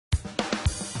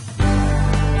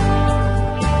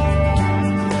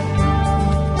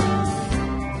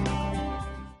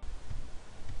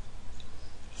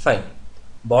Fine.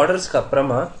 Borders க்கு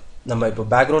அப்புறமா நம்ம இப்போ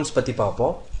backgrounds பத்தி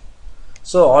பாப்போம்.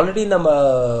 So already நம்ம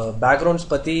backgrounds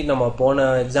பத்தி நம்ம போன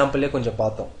எக்ஸாம்பிள்லயே கொஞ்சம்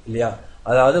பார்த்தோம் இல்லையா?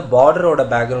 அதாவது border ஓட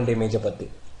background image பத்தி.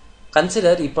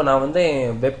 Consider இப்போ நான் வந்து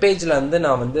வெப் பேஜ்ல வந்து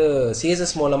நான் வந்து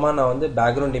CSS மூலமா நான் வந்து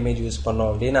background image யூஸ் பண்ணோம்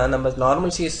அப்படினா நம்ம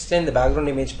நார்மல் CSSல இந்த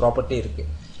background image ப்ராப்பர்ட்டி இருக்கு.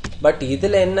 பட்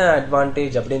இதுல என்ன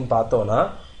அட்வான்டேஜ் அப்படினு பார்த்தோம்னா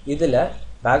இதுல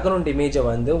background image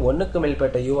வந்து ஒண்ணுக்கு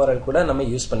மேற்பட்ட URL கூட நம்ம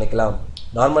யூஸ் பண்ணிக்கலாம்.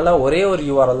 நார்மலா ஒரே ஒரு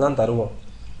URL தான் தருவோம்.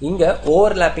 இங்க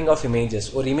overlapping of images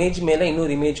ஒரு இமேஜ் மேல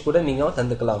இன்னொரு இமேஜ் கூட நீங்க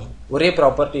தந்துக்கலாம் ஒரே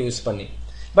ப்ராப்பர்ட்டி யூஸ் பண்ணி.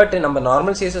 பட் நம்ம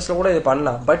நார்மல் CSSல கூட இது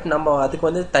பண்ணலாம். பட் நம்ம அதுக்கு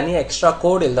வந்து தனியா எக்ஸ்ட்ரா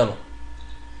கோட் எழுதணும்.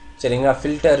 சரிங்களா?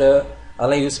 ஃபில்டர்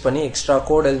அதெல்லாம் யூஸ் பண்ணி எக்ஸ்ட்ரா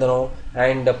கோட் எழுதணும்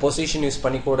அண்ட் பொசிஷன் யூஸ்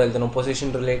பண்ணி கோட் எழுதணும்.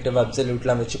 பொசிஷன் ரிலேட்டிவ்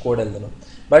அப்சல்யூட்லாம் வச்சு கோட் எழுதணும்.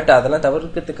 பட் அதெல்லாம்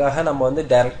தவிர்க்கிறதுக்காக நம்ம வந்து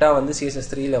டைரக்டா வந்து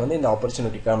CSS3ல வந்து இந்த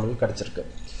ஆப்பர்ச்சுனிட்டி நமக்கு கிடைச்சிருக்கு.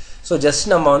 So just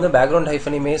நம்ம வந்து background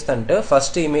hyphen image தந்துட்டு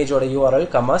first image ஓட URL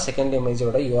comma second image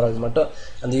ஓட URL மட்டும்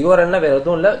அந்த URLனா வேற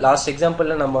எதுவும் இல்ல. லாஸ்ட்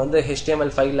எக்ஸாம்பிள்ல நம்ம வந்து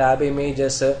HTML5 lab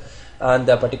images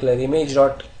அந்த particular image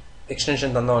dot extension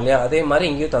தந்தோம் இல்லையா? அதே மாதிரி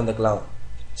இங்கேயும் தந்துக்கலாம்.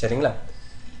 சரிங்களா?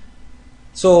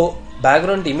 So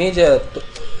background image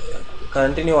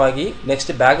continue ஆகி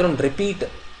next background repeat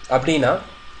அப்படினா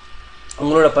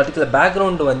உங்களோட particular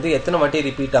background வந்து எத்தனை வாட்டி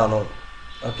ரிப்பீட் ஆகணும்.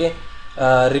 ஓகே?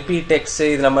 repeat text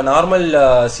இது நம்ம நார்மல்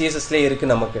CSSல இருக்கு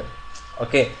நமக்கு.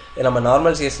 ஓகே? நம்ம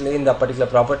நார்மல் CSSல இந்த particular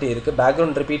ப்ராப்பர்ட்டி இருக்கு.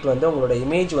 background repeat வந்து உங்களோட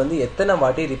இமேஜ் வந்து எத்தனை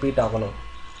வாட்டி ரிப்பீட் ஆகணும்.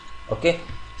 ஓகே?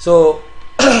 சோ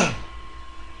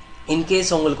இன்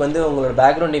கேஸ் உங்களுக்கு வந்து உங்களோட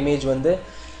background image வந்து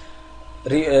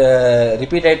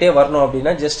ரிப்பீட் ஆயிட்டே வரணும்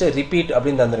அப்படினா ஜஸ்ட் ரிப்பீட்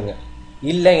அப்படினு தந்துருங்க.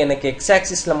 இல்ல எனக்கு x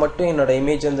ஆக்சிஸ்ல மட்டும் என்னோட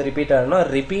இமேஜ் வந்து ரிப்பீட் ஆகணும்னா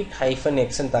repeat hyphen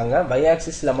x ன்னு தாங்க. y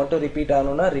ஆக்சிஸ்ல மட்டும் ரிப்பீட்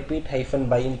ஆகணும்னா repeat hyphen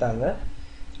y ன்னு தாங்க.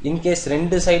 In case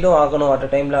ரெண்டு சைடும் ஆகணும் அட்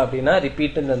டைம்ல அப்படினா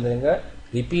ரிப்பீட் ன்னு தந்துருங்க.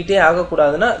 ரிப்பீட்டே ஆக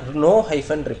கூடாதுனா no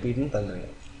hyphen repeat ன்னு தந்துருங்க.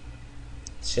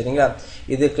 சரிங்களா?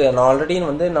 இதுக்கு நான் ஆல்ரெடி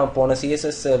வந்து நான் போன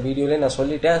CSS வீடியோலயே நான்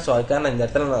சொல்லிட்டேன். சோ அதுக்காக நான் இந்த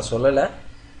இடத்துல நான் சொல்லல.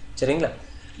 சரிங்களா?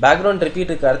 பேக்ரவுண்ட்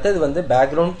ரிப்பீட்டுக்கு அடுத்து வந்து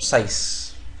பேக்ரவுண்ட் சைஸ்.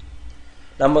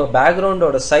 நம்ம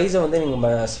பேக்ரவுண்டோட சைஸை வந்து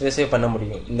நீங்க ஸ்பெசிஃபை பண்ண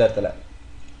முடியும் இந்த இடத்துல.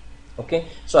 ஓகே?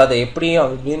 சோ அதை எப்படி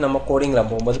அப்படின்னு நம்ம கோடிங்ல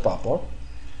போகும்போது பார்ப்போம்.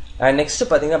 அண்ட் நெக்ஸ்ட்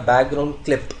பாத்தீங்கன்னா background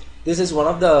clip. This is one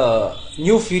of the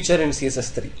new feature in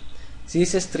CSS3.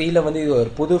 CSS3ல வந்து இது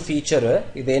ஒரு புது ஃபீச்சர்.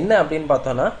 இது என்ன அப்படின்னு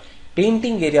பார்த்தோம்னா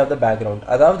painting area of the background.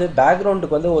 அதாவது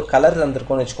பேக்ரவுண்டுக்கு வந்து ஒரு கலர்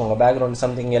தந்திருக்கோம்னு வச்சுக்கோங்க. பேக்ரவுண்ட்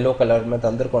சம்திங் yellow கலர் மாதிரி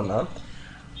தந்திருக்கோம்னா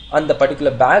அந்த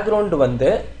பர்டிகுலர் பேக்ரவுண்ட் வந்து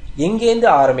எங்கேருந்து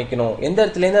ஆரம்பிக்கணும், எந்த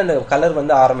இடத்துல இருந்து அந்த கலர்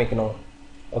வந்து ஆரம்பிக்கணும்.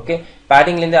 ஓகே?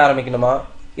 பேடிங்ல இருந்து ஆரம்பிக்கணுமா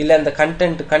இல்ல அந்த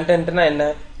கண்டென்ட்னா என்ன,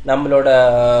 நம்மளோட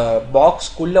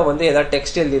பாக்ஸ்க்குள்ள வந்து ஏதாவது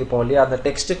டெக்ஸ்ட் எழுதி இருப்போம் இல்லையா, அந்த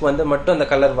டெக்ஸ்ட்டுக்கு வந்து மட்டும் அந்த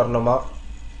கலர் வரணுமா.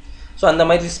 ஸோ அந்த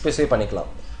மாதிரி ஸ்பெசிஃபை பண்ணிக்கலாம்.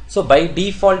 ஸோ பை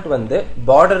டிஃபால்ட் வந்து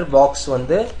பார்டர் பாக்ஸ்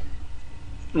வந்து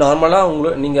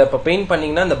நார்மலாக நீங்கள் இப்போ பெயிண்ட்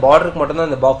பண்ணீங்கன்னா அந்த பார்டருக்கு மட்டும்தான்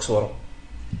அந்த பாக்ஸ் வரும்.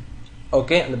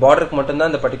 ஓகே? அந்த பார்டருக்கு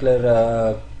மட்டும்தான் அந்த பர்டிகுலர்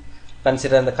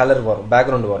கன்சிடர் அந்த கலர் வரும்,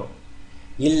 பேக்ரவுண்ட் வரும்.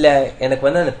 இல்லை எனக்கு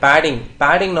வந்து அந்த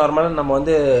பேடிங் நார்மலாக நம்ம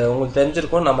வந்து உங்களுக்கு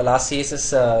தெரிஞ்சிருக்கோம். நம்ம லாஸ்ட் CSS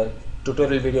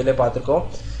டுட்டோரியல் வீடியோலே பார்த்துருக்கோம்.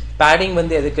 பேடிங்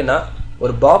வந்து எதுக்குன்னா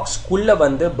ஒரு பாக்ஸ்க்குள்ள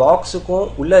வந்து பாக்ஸுக்கும்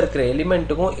உள்ள இருக்கிற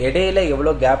எலிமெண்ட்டுக்கும் இடையில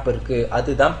எவ்வளவு கேப் இருக்கு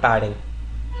அதுதான் padding.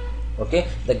 Okay?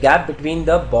 the gap between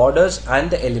the borders and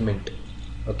the element.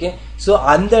 Okay? So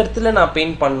அந்த இடத்துல நான்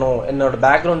பெயிண்ட் பண்ணனும், என்னோட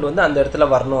பேக்ரவுண்ட் வந்து அந்த இடத்துல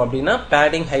வரணும் அப்படின்னா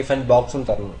பேடிங் ஹைஃபன் பாக்ஸ்னு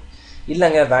தரணும்.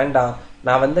 இல்லங்க வேண்டாம்,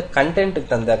 நான் வந்து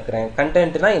கண்டென்ட்க்கு தந்திருக்கிறேன்.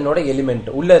 கண்டென்ட்னா என்னோட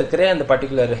எலிமெண்ட் உள்ள இருக்கிற அந்த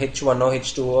பர்டிகுலர் H1ஓ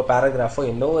H2ஓ பேராகிராஃபோ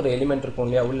என்னோ ஒரு எலிமெண்ட் இருக்கும்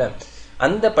இல்லையா உள்ள,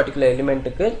 அந்த பர்டிகுலர்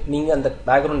எலிமெண்ட்டுக்கு நீங்க அந்த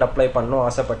பேக்ரவுண்ட் அப்ளை பண்ணணும்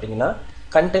ஆசைப்பட்டீங்கன்னா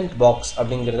கண்டென்ட் பாக்ஸ்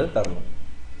அப்படிங்கறது தரணும்.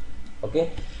 ஓகே?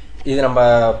 இது நம்ம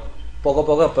போக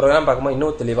போக ப்ரோக்ராம் பார்க்கும்போது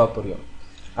இன்னும் தெளிவா புரியும்.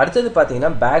 அடுத்தது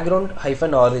பாத்தீங்கன்னா பேக்ரவுண்ட்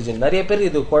ஹைஃபன் ஆரிஜின். நிறைய பேர்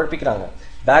இது குழப்பிக்கிறாங்க.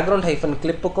 Background hyphen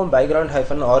கிளிப்புக்கும் background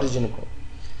hyphen ஆரிஜினுக்கும்.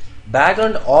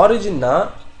 Background ஆரிஜின்னா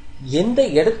எந்த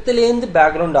இடத்துல இருந்து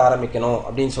பேக்ரவுண்ட் ஆரம்பிக்கணும்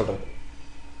அப்படின்னு சொல்றது.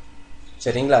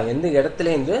 சரிங்களா? எந்த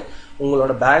இடத்துல இருந்து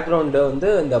உங்களோட பேக்ரவுண்ட் வந்து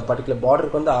இந்த பர்டிகுலர்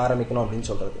பார்டருக்கு வந்து ஆரம்பிக்கணும் அப்படின்னு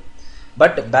சொல்றது.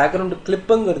 பட் பேக்ரவுண்ட்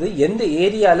கிளிப்புங்கிறது எந்த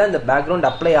ஏரியால அந்த பேக்ரவுண்ட்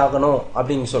அப்ளை ஆகணும்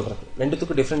அப்படின்னு சொல்றது.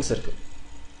 ரெண்டுத்துக்கும் டிஃபரன்ஸ் இருக்கு.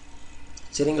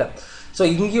 சரிங்களா? ஸோ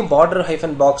இங்கேயும் பார்டர்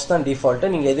ஹைஃபன் பாக்ஸ் தான்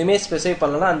டிஃபால்ட். நீங்க எதுவுமே ஸ்பெசிஃபை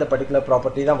பண்ணலாம் அந்த பர்டிகுலர்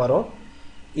ப்ராப்பர்ட்டி தான் வரும்.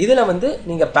 இதுல வந்து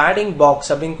நீங்க பேடிங்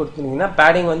பாக்ஸ் அப்படின்னு கொடுத்தீங்கன்னா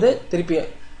பேடிங் வந்து திருப்பி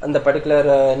அந்த பர்டிகுலர்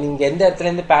நீங்க எந்த இடத்துல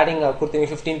இருந்து பேடிங் கொடுத்தீங்க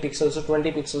 15 பிக்சல்ஸோ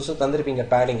 20 பிக்சல்ஸோ தந்திருப்பீங்க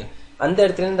பேடிங், அந்த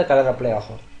இடத்துல இருந்து கலர் அப்ளை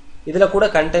ஆகும். இதுல கூட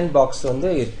கண்டென்ட் பாக்ஸ் வந்து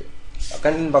இருக்கு.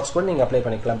 கண்டென்ட் பாக்ஸ் கூட நீங்க அப்ளை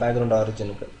பண்ணிக்கலாம் பேக்ரவுண்ட்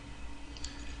ஆரிஜினுக்கு.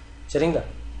 சரிங்களா?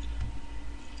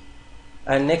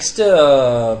 அண்ட் நெக்ஸ்ட்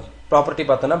ப்ராப்பர்ட்டி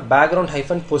பார்த்தோம்னா பேக்ரவுண்ட்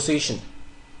ஹைஃபன் பொசிஷன்.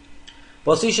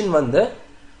 பொசிஷன் வந்து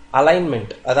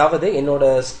அலைன்மெண்ட். அதாவது என்னோட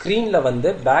ஸ்கிரீன்ல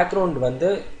வந்து பேக்ரவுண்ட் வந்து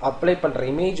அப்ளை பண்ற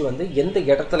இமேஜ் வந்து எந்த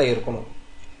இடத்துல இருக்கணும்.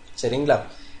 சரிங்களா?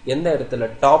 எந்த இடத்துல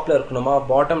டாப்ல இருக்கணுமா,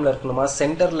 பாட்டம்ல இருக்கணுமா,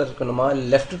 சென்டர்ல இருக்கணுமா,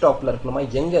 லெஃப்ட் டாப்ல இருக்கணுமா,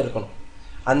 எங்க இருக்கணும்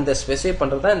அந்த ஸ்பெசிஃபை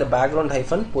பண்றது தான் இந்த பேக்ரவுண்ட்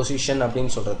ஹைஃபன் பொசிஷன்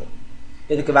அப்படின்னு சொல்றது.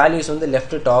 இதுக்கு வேல்யூஸ் வந்து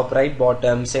left top, right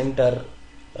bottom, centre,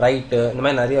 right, இந்த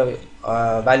மாதிரி நிறைய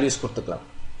வேல்யூஸ் கொடுத்துக்கலாம்.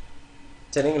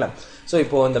 சரிங்களா? ஸோ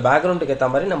இப்போ இந்த பேக்ரவுண்டுக்கு ஏற்ற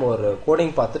மாதிரி நம்ம ஒரு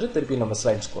கோடிங் பார்த்துட்டு திருப்பி நம்ம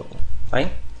ஸ்லைட்ஸ் போடுவோம்.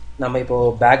 ஃபைன். நம்ம இப்போ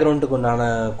பேக்ரவுண்டுக்கு உண்டான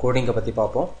கோடிங்கை பற்றி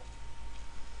பார்ப்போம்.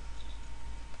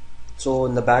 ஸோ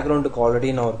இந்த பேக்ரவுண்டுக்கு ஆல்ரெடி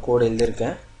நான் ஒரு கோடு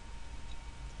எழுதியிருக்கேன்.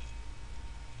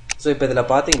 ஸோ இப்போ இதில்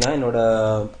பார்த்தீங்கன்னா என்னோட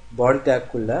பாடி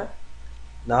டேக்குள்ள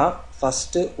நான்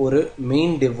ஃபஸ்ட்டு ஒரு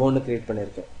மெயின் டிவ் ஒன்று கிரியேட்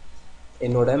பண்ணியிருக்கேன்.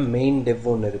 என்னோட மெயின் டிவ்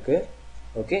ஒன்று இருக்குது.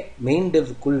 Okay, main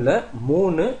டிவ்க்குள்ள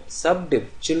 3 sub div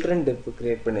children div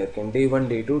create பண்ணியிருக்கேன், D1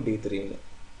 D2 D3ன்னு.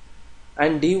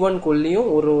 அண்ட் D1 குள்ளேயும்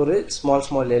ஒரு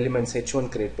ஸ்மால் எலிமெண்ட்ஸ் H1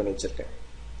 கிரியேட் பண்ணி வச்சிருக்கேன்.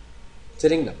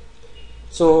 சரிங்களா?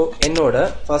 ஸோ என்னோட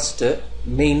ஃபர்ஸ்ட்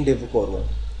மெயின் டிவ்க்கு வருவோம்.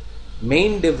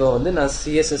 மெயின் டிவ்வை வந்து நான்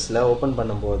CSSல ஓப்பன்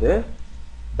பண்ணும்போது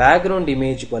பேக்ரவுண்ட்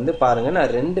இமேஜுக்கு வந்து பாருங்க,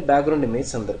 நான் 2 பேக்ரவுண்ட்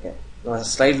இமேஜ் வந்திருக்கேன் நான்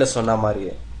ஸ்லைடில் சொன்ன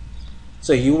மாதிரியே.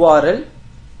 ஸோ URL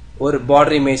ஒரு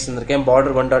border image தந்திருக்கேன்,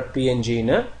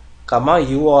 border1.png comma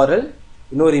URL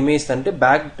இன்னொரு இமேஜ் தந்துட்டு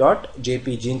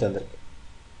back.jpgன்னு தந்திருக்கேன்.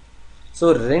 ஸோ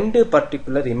 2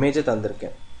 பர்டிகுலர் இமேஜை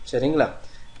தந்திருக்கேன். சரிங்களா?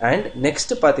 அண்ட்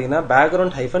நெக்ஸ்ட் பார்த்தீங்கன்னா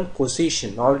பேக்ரவுண்ட் ஹைஃபன்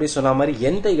பொசிஷன். ஆல்ரெடி சொன்ன மாதிரி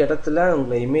எந்த இடத்துல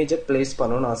உங்களை இமேஜை பிளேஸ்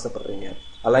பண்ணணும்னு ஆசைப்படுறீங்க,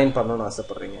 அலைன் பண்ணணும்னு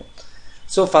ஆசைப்படுறீங்க.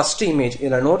 ஸோ ஃபர்ஸ்ட் இமேஜ்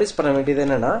இதில் நோட்டீஸ் பண்ண வேண்டியது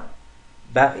என்னன்னா,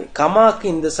 கமாக்கு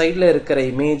இந்த சைடில் இருக்கிற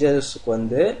இமேஜஸ்க்கு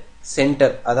வந்து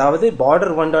சென்டர், அதாவது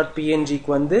border1.pngக்கு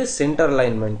வந்து சென்டர்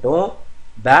அலைன்மெண்ட்டும்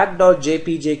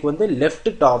back.jpgக்கு வந்து லெஃப்ட்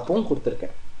டாப்பும்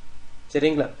கொடுத்துருக்கேன்.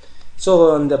 சரிங்களா? ஸோ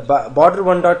இந்த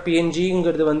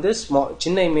border1.pngங்கிறது வந்து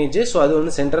சின்ன இமேஜ், ஸோ அது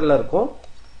வந்து சென்டரில் இருக்கும்.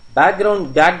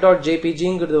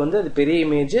 back.jpgங்கிறது வந்து அது பெரிய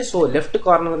இமேஜ், ஸோ லெஃப்ட்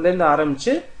கார்னர்லேருந்து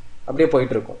ஆரம்பிச்சு அப்படியே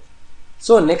போயிட்டு இருக்கும்.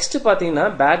 ஸோ நெக்ஸ்ட் பார்த்தீங்கன்னா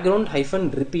பேக்ரவுண்ட் ஹைஃபன்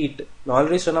ரிப்பீட். நான்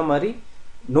ஆல்ரெடி சொன்ன மாதிரி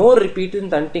நோ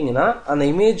ரிப்பீட்னு தந்துட்டீங்கன்னா அந்த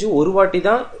இமேஜ் ஒரு வாட்டி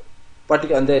தான்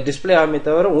அந்த டிஸ்பிளே ஆகுமே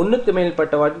தவிர ஒன்றுக்கு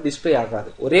மேற்பட்ட வாட்டி டிஸ்பிளே ஆகாது,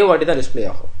 ஒரே வாட்டி தான் டிஸ்பிளே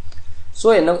ஆகும். ஸோ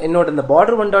என்னோட இந்த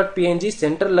border1.png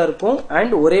சென்டரில் இருக்கும்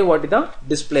அண்ட் ஒரே வாட்டி தான்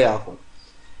டிஸ்பிளே ஆகும்.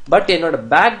 பட் என்னோட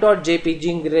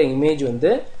back.jpgங்கிற இமேஜ்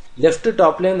வந்து லெஃப்ட்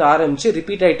டாப்லேருந்து ஆரம்பிச்சு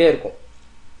ரிப்பீட் ஆகிட்டே இருக்கும்.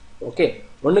 ஓகே,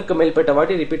 ஒன்றுக்கு மேற்பட்ட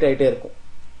வாட்டி ரிப்பீட் ஆகிட்டே இருக்கும்.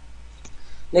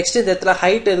 நெக்ஸ்ட் இந்த இடத்துல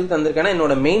ஹைட் எதுக்கு தந்திருக்கேன்னா,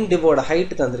 என்னோட மெயின் டிவோட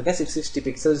ஹைட் தந்திருக்கேன் 660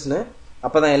 பிக்சல்ஸ்னு,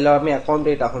 அப்போதான் எல்லாமே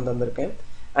அகாமடேட் ஆகும் தந்திருக்கேன்.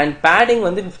 அண்ட் பேடிங்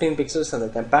வந்து 15 பிக்சல்ஸ்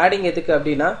தந்திருக்கேன். பேடிங் எதுக்கு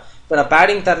அப்படின்னா, இப்போ நான்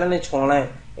பேடிங் தரலன்னு வச்சுக்கோங்களேன்,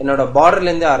 என்னோட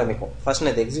பார்டர்லேருந்தே ஆரம்பிக்கும். ஃபர்ஸ்ட்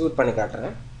நான் இதை எக்ஸிக்யூட் பண்ணி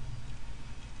காட்டுறேன்.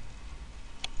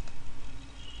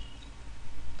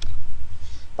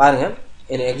 பாருங்க,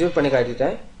 என்னை எக்ஸிக்யூட் பண்ணி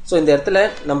காட்டிட்டேன். ஸோ இந்த இடத்துல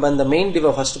நம்ம இந்த மெயின்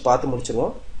டிவை ஃபர்ஸ்ட் பார்த்து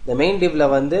முடிச்சிருவோம். இந்த மெயின் டிவ்ல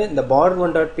வந்து இந்த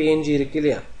border1.png இருக்கு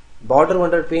இல்லையா,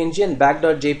 border1.png அண்ட்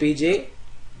back.jpg.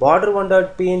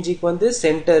 border1.pngக்கு வந்து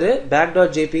சென்டரு,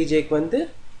 back.jpgக்கு வந்து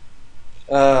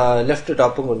லெஃப்ட்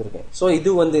டாப்பும் கொடுத்துருக்கேன். ஸோ இது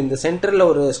வந்து இந்த சென்டரில்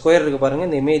ஒரு ஸ்கொயர் இருக்கு பாருங்க,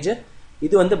 இந்த இமேஜ்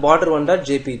இது வந்து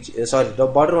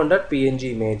border1.png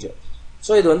இமேஜ்.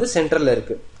 ஸோ இது வந்து சென்டரில்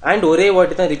இருக்கு அண்ட் ஒரே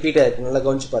வாட்டி தான் ரிப்பீட் ஆயிருக்கு. நல்லா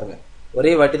கவனிச்சு பாருங்க,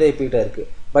 ஒரே வாட்டி தான் ரிப்பீட் ஆயிருக்கு.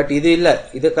 பட் இது இல்லை,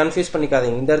 இதை கன்ஃபியூஸ்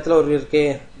பண்ணிக்காதீங்க. இந்த இடத்துல ஒரு இருக்கே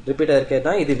ரிப்பீட்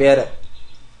ஆயிருக்கேன்னா இது வேற.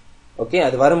 ஓகே,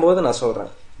 அது வரும்போது நான்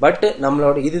சொல்றேன். பட்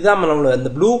நம்மளோட இதுதான் நம்மளோட இந்த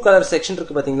ப்ளூ கலர் செக்ஷன்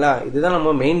இருக்கு பாத்தீங்களா, இதுதான் நம்ம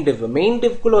மெயின் டிவ். மெயின்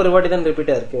டிவ்க்குள்ள ஒரு வாட்டி தான்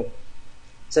ரிப்பீட் ஆயிருக்கு.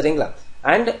 சரிங்களா?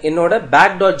 அண்ட் என்னோட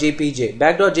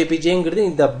back.jpgங்கிறது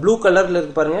இந்த ப்ளூ கலர்ல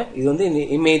இருக்கு பாருங்க, இது வந்து இந்த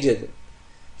இமேஜ் அது.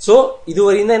 ஸோ இது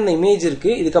வரையும் தான் இந்த இமேஜ்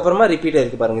இருக்கு, இதுக்கப்புறமா ரிப்பீட்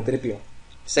ஆயிருக்கு பாருங்க, திருப்பியும்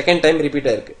செகண்ட் டைம் ரிப்பீட்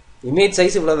ஆயிருக்கு. இமேஜ்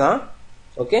சைஸ் இவ்வளவுதான்.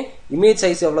 ஓகே, இமேஜ்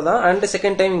சைஸ் எவ்வளவுதான் அண்ட்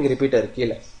செகண்ட் டைம் இங்க ரிப்பீட் ஆயிருக்கு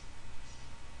கீழே.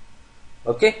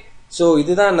 ஓகே, ஸோ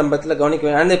இதுதான் நம்ம இடத்துல கவனிக்க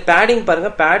வேண்டிய. அண்ட் பேடிங் பாருங்க,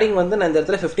 பேடிங் வந்து நான் இந்த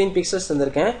இடத்துல 15 பிக்சல்ஸ்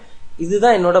தந்திருக்கேன்.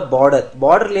 இதுதான் என்னோட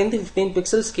பார்டர்லேருந்து 15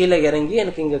 பிக்சல்ஸ் கீழே இறங்கி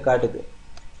எனக்கு இங்க காட்டுது.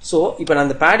 ஸோ இப்போ நான்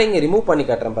அந்த பேடிங்கை ரிமூவ் பண்ணி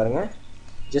காட்டுறேன் பாருங்க.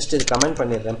 ஜஸ்ட் இது கமெண்ட்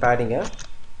பண்ணிடுறேன் பேடிங்கை.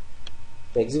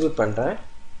 இப்போ எக்ஸிக்யூட் பண்ணுறேன்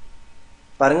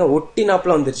பாருங்க,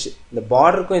 ஒட்டினாப்பில் வந்துருச்சு. இந்த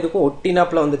பார்டருக்கும் இதுக்கும்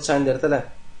ஒட்டினாப்பில் வந்துருச்சா இந்த இடத்துல.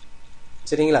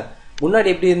 சரிங்களா? முன்னாடி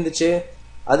எப்படி இருந்துச்சு,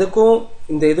 அதுக்கும்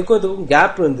இந்த இதுக்கும்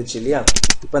கேப் இருந்துச்சு இல்லையா.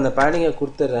 இப்போ அந்த பேடிங்கை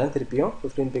கொடுத்துட்றேன் திருப்பியும்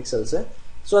 15 பிக்சல்ஸ்.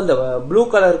 ஸோ அந்த ப்ளூ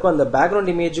கலருக்கும் அந்த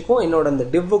பேக்ரவுண்ட் இமேஜுக்கும் என்னோட அந்த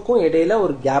டிவ்வுக்கும் இடையில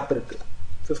ஒரு கேப் இருக்கு,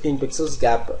 15 பிக்சல்ஸ்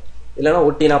கேப், இல்லைன்னா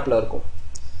ஒட்டினாப்பில் இருக்கும்.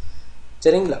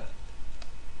 சரிங்களா?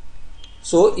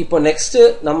 ஸோ இப்போ நெக்ஸ்ட்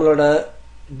நம்மளோட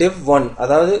div1,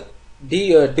 அதாவது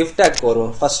div tag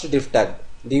வரும். ஃபர்ஸ்ட் div tag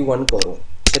D1க்கு வரும்.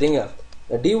 சரிங்களா?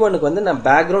 D1க்கு வந்து நான்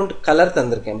பேக்ரவுண்ட் கலர்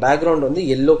தந்திருக்கேன். பேக்ரவுண்ட் வந்து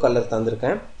எல்லோ கலர்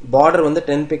தந்திருக்கேன். பார்டர் வந்து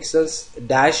 10 பிக்சல்ஸ்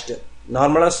டேஷ்டு,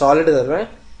 நார்மலாக சாலிட் தருவேன்,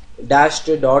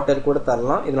 டேஷ்டு டாட்டர் கூட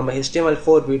தரலாம். இது நம்ம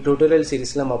HTML4 டியூட்டோரியல்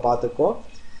சீரீஸ்ல நம்ம பார்த்துக்கோம்.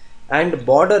 அண்ட்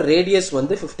பார்டர் ரேடியஸ்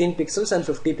வந்து 15 pixels and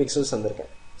 50 pixels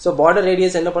தந்திருக்கேன். So border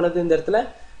radius என்ன பண்ணுது, இந்த இடத்துல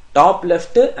top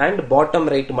left and bottom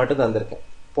right மட்டும் தந்திருக்கேன்.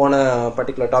 போன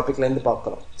பர்டிகுலர் டாபிக்ல இருந்து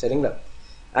பார்க்கிறோம். சரிங்களா?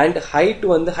 அண்ட் ஹைட்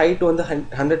வந்து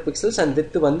 100 பிக்சல்ஸ் அண்ட்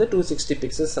வித் வந்து 260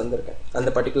 பிக்சல்ஸ் தந்திருக்கேன் அந்த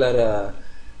பர்டிகுலர்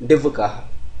டிவ்வுக்காக.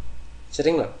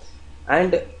 சரிங்களா?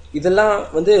 அண்ட் இதெல்லாம்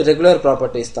வந்து ரெகுலர்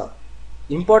ப்ராப்பர்ட்டிஸ் தான்.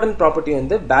 இம்பார்ட்டன்ட் ப்ராப்பர்ட்டி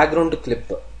வந்து பேக்ரவுண்ட்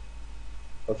கிளிப்.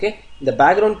 ஓகே, இந்த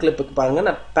பேக்ரவுண்ட் கிளிப்புக்கு பாருங்க,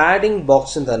 நான் பேடிங்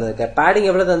பாக்ஸ் தந்திருக்கேன். பேடிங்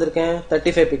எவ்வளவு தந்திருக்கேன்?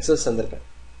 35 பிக்சல்ஸ் தந்திருக்கேன்.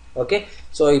 ஓகே,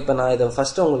 ஸோ இப்போ நான் இதை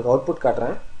ஃபர்ஸ்ட் உங்களுக்கு அவுட்புட்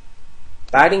காட்டுறேன்.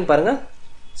 பேடிங் பாருங்க,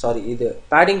 சாரி இது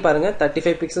பேடிங் பாருங்க,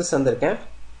 35 பிக்சல்ஸ் தந்திருக்கேன்.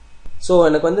 ஸோ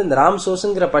எனக்கு வந்து இந்த ராம்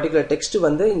சோர்ஸுங்கிற பர்டிகுலர் டெக்ஸ்ட்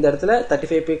வந்து இந்த இடத்துல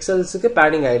 35 பிக்சல்ஸுக்கு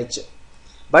பேடிங் ஆயிடுச்சு.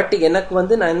 பட் எனக்கு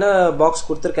வந்து நான் என்ன பாக்ஸ்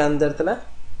கொடுத்துருக்கேன், அந்த இடத்துல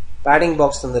பேடிங்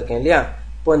பாக்ஸ் தந்திருக்கேன் இல்லையா?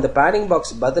 இப்போ இந்த பேடிங்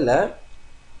பாக்ஸ் பதில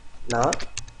நான்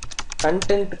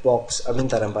கண்டென்ட் பாக்ஸ்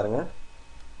அப்படின்னு தரேன் பாருங்க.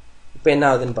 இப்போ என்ன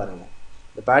ஆகுதுன்னு பாருங்க.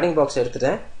 இந்த பேடிங் பாக்ஸ்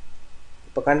எடுத்துட்டேன்,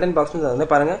 இப்போ கண்டென்ட் பாக்ஸ்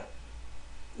தந்தேன் பாருங்க,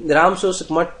 இந்த ராம்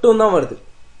சோர்ஸுக்கு மட்டும் தான் வருது.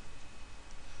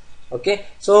 ஓகே,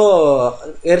 ஸோ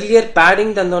எர்லியர்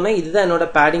பேடிங் தந்தோன்னே இதுதான் என்னோட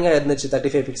பேடிங்காக இருந்துச்சு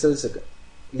 35 பிக்சல்ஸுக்கு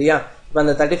இல்லையா? இப்போ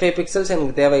அந்த 35 பிக்சல்ஸ்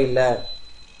எனக்கு தேவையில்லை.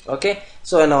 ஓகே,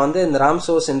 ஸோ நான் வந்து இந்த ராம்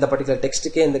சோர்ஸ் இந்த பர்டிகுலர்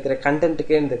டெக்ஸ்ட்டுக்கே இருந்துக்கிறேன்,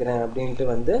 கண்டென்ட்டுக்கே இருந்துக்கிறேன் அப்படின்ட்டு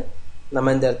வந்து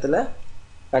நம்ம இந்த இடத்துல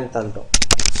தந்தோம்.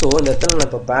 ஸோ இந்த இடத்துல நான்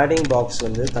இப்போ பேடிங் பாக்ஸ்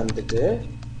வந்து தந்துட்டு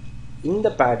இந்த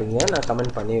பேடிங்கை நான்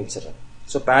கமெண்ட் பண்ணி வச்சிடறேன்.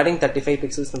 ஸோ பேடிங் 35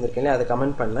 பிக்சல்ஸ் தந்திருக்கேன், அதை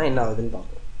கமெண்ட் பண்ணால் என்ன ஆகுதுன்னு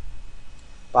பார்ப்போம்.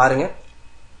 பாருங்க.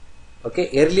 ஓகே,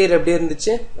 எர்லியர் எப்படி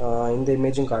இருந்துச்சு, இந்த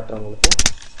இமேஜும் காட்டுறேன் உங்களுக்கு.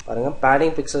 பாருங்க,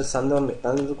 பேடிங் பிக்சல்ஸ்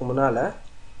தந்ததுக்கு முன்னால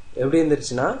எப்படி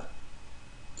இருந்துச்சுன்னா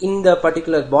இந்த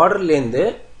பர்டிகுலர் பார்டர்லேருந்து,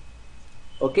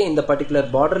 ஓகே, இந்த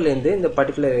பர்டிகுலர் பார்டர்லேருந்து இந்த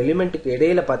பர்டிகுலர் எலிமெண்ட்டுக்கு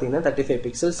இடையில பார்த்தீங்கன்னா 35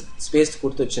 பிக்சல்ஸ் ஸ்பேஸ்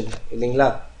கொடுத்து வச்சிருந்தேன் இல்லைங்களா?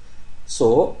 ஸோ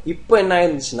இப்போ என்ன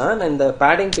ஆயிருந்துச்சுன்னா, நான் இந்த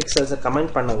பேடிங் பிக்சல்ஸை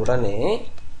கமெண்ட் பண்ண உடனே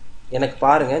எனக்கு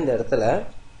பாருங்க இந்த இடத்துல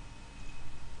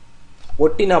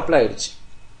ஒட்டினாப்ல ஆயிடுச்சு.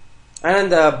 ஆனா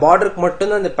இந்த பார்டருக்கு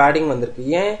மட்டும்தான் இந்த பேடிங் வந்திருக்கு.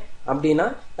 ஏன் அப்படின்னா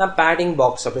நான் பேடிங்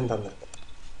பாக்ஸ் அப்படின்னு தந்திருக்கேன்.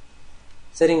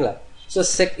 சரிங்களா? ஸோ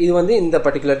இது வந்து இந்த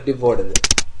பர்டிகுலர் டிவ் ஓடுது.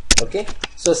 ஓகே,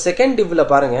 ஸோ செகண்ட் டிவ்ல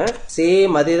பாருங்க,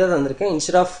 சேம் அதே தான் தந்திருக்கேன்.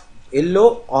 Instead of yellow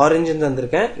ஆரஞ்சுன்னு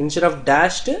தந்திருக்கேன், instead of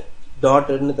dashed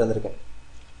டாட்டட்னு தந்திருக்கேன்.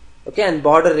 Okay, and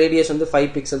border radius வந்து 5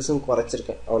 பிக்சல்ஸும்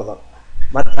குறைச்சிருக்கேன், அவ்வளோதான்.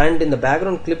 அண்ட் இந்த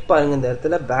பேக்ரவுண்ட் கிளிப் பாருங்க, இந்த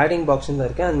இடத்துல பேடிங் பாக்ஸ்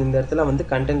தந்திருக்கேன், அண்ட் இந்த இடத்துல வந்து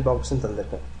கண்டென்ட் பாக்ஸ்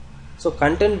தந்திருக்கேன். ஸோ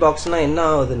கண்டென்ட் பாக்ஸ்னா என்ன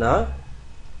ஆகுதுன்னா,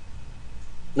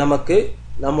 நமக்கு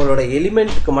நம்மளோட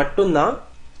எலிமெண்ட்டுக்கு மட்டும்தான்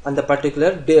அந்த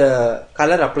பர்டிகுலர்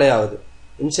கலர் அப்ளை ஆகுது,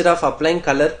 instead of அப்ளைங்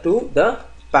colour to the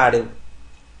padding.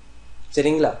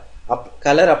 சரிங்களா?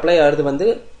 கலர் அப்ளை ஆகுது வந்து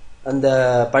அந்த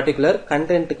பர்டிகுலர்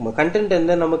கண்டென்ட்டுக்கு. கண்டென்ட்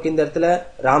வந்து நமக்கு இந்த இடத்துல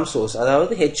ராம் சோர்ஸ்,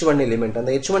 அதாவது H1 எலிமெண்ட்,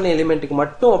 அந்த H1 எலிமெண்ட்டுக்கு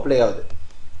மட்டும் அப்ளை ஆகுது.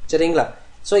 சரிங்களா?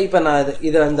 ஸோ இப்போ நான்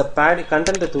இதை அந்த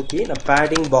கண்டென்ட்டை தூக்கி நான்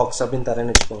பேடிங் பாக்ஸ் அப்படின்னு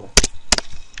தரேன்னு வச்சுக்கோங்க.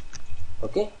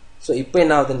 ஓகே, ஸோ இப்போ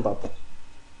என்ன ஆகுதுன்னு பார்ப்போம்.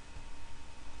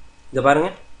 இதை பாருங்க.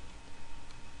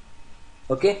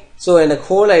 ஓகே, ஸோ எனக்கு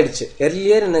ஹோல் ஆயிடுச்சு.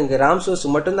 எர்லியர் எனக்கு ராம் சோர்ஸ்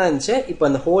மட்டும்தான் இருந்துச்சு, இப்போ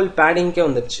அந்த ஹோல் பேடிங்கே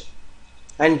வந்துருச்சு.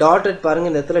 அண்ட் டாட்டட் பாருங்க,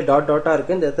 இந்த இடத்துல டாட் டாட்டா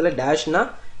இருக்கு, இந்த இடத்துல டேஷ்னா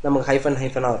நமக்கு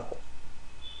ஹைஃபனா இருக்கும்.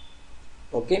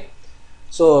 ஓகே,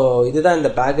 ஸோ இதுதான்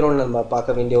இந்த பேக்ரவுண்ட் நம்ம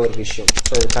பார்க்க வேண்டிய ஒரு விஷயம்.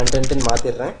 So கண்டென்ட்னு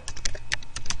மாத்திடுறேன்.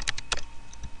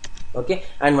 Okay,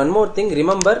 and one more thing,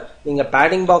 remember, நீங்க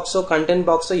பேடிங் பாக்ஸோ கண்டென்ட்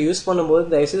பாக்ஸோ யூஸ் பண்ணும்போது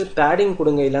தயவுசெய்து பேடிங்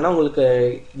கொடுங்க, இல்லைன்னா உங்களுக்கு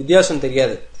வித்தியாசம்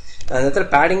தெரியாது. அந்த இடத்துல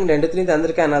பேடிங் ரெண்டுத்துலையும்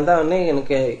தந்திருக்கேன், அதனால தான் வந்து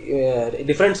எனக்கு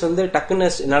டிஃபரன்ஸ் வந்து டக்குன்னு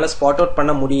என்னால் ஸ்பாட் அவுட்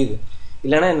பண்ண முடியுது,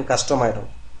 இல்லைன்னா எனக்கு கஷ்டமாயிடும்.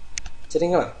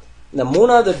 சரிங்களா? இந்த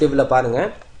மூணாவது டிவ்ல பாருங்க,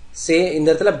 இந்த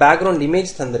இடத்துல பேக்ரவுண்ட்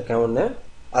இமேஜ் தந்திருக்கேன் ஒன்று,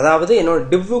 அதாவது என்னோட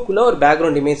டிவ்வுக்குள்ள ஒரு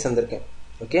background image தந்திருக்கேன்.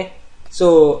 Okay, so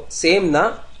same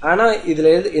தான். ஆனால் இதுல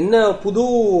என்ன புது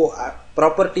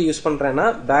ப்ராப்பர்ட்டி யூஸ் பண்றேன்னா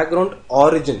பேக்ரவுண்ட்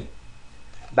ஆரிஜின்.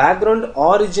 பேக்ரவுண்ட்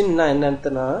ஆரிஜின்னா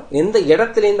என்னன்னா எந்த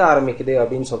இடத்துலேருந்து ஆரம்பிக்குது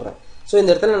அப்படின்னு சொல்றேன். ஸோ இந்த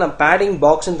இடத்துல நான் பேடிங்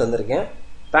பாக்ஸ் தந்திருக்கேன்.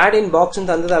 பேடிங் பாக்ஸ்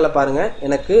தந்ததால பாருங்க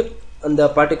எனக்கு அந்த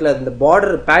பர்டிகுலர் இந்த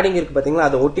பார்டர் பேடிங் இருக்கு பாத்தீங்களா,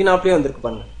 அதை ஒட்டினாப்லேயே வந்திருக்கு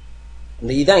பாருங்க.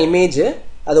 இந்த இதான் இமேஜ்,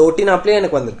 அதை ஒட்டினாப்லேயே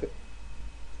எனக்கு வந்திருக்கு.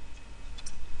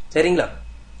 சரிங்களா?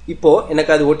 இப்போ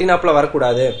எனக்கு அது ஒட்டினாப்ல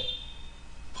வரக்கூடாது.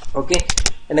 ஓகே,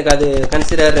 எனக்கு அது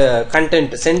கன்சிடர்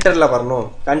கண்டென்ட் சென்டர்ல வரணும்.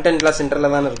 கண்டென்ட்லாம்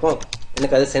சென்டர்ல தானே இருக்கும்,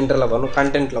 எனக்கு அது சென்டர்ல வரணும்,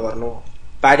 கண்டென்ட்ல வரணும்,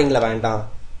 பேடிங்ல வேண்டாம்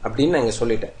அப்படின்னு நான் இங்க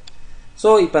சொல்லிட்டேன். ஸோ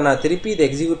இப்போ நான் திருப்பி இதை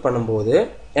எக்ஸிக்யூட் பண்ணும்போது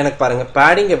எனக்கு பாருங்க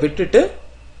பேடிங்கை விட்டுட்டு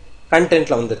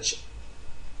கண்டென்ட்ல வந்துருச்சு.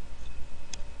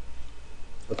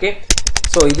 ஓகே,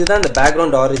 ஸோ இதுதான் இந்த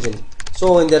பேக்ரவுண்ட் ஆரிஜின். ஸோ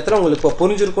இந்த இடத்துல உங்களுக்கு இப்போ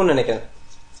புரிஞ்சிருக்கும்னு நினைக்கிறேன்.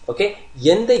 ஓகே,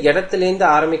 எந்த இடத்துலேருந்து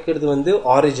ஆரம்பிக்கிறது வந்து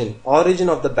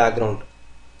origin of the background.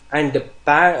 And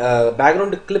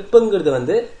background கிளிப்புங்கிறது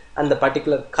வந்து அந்த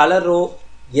பர்டிகுலர் கலரோ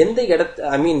எந்த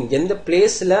எந்த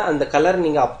பிளேஸ்ல அந்த கலர்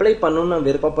நீங்க அப்ளை பண்ணணும்னு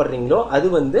விருப்பப்படுறீங்களோ அது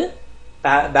வந்து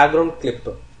பேக்ரவுண்ட் கிளிப்.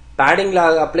 பேடிங்ல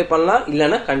அப்ளை பண்ணலாம்,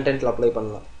 இல்லைன்னா கண்டென்ட்ல அப்ளை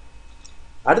பண்ணலாம்.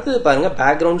 அடுத்தது பாருங்க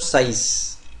பேக்ரவுண்ட்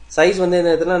சைஸ் வந்து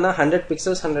என்னதுன்னா 100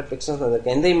 பிக்சல்ஸ்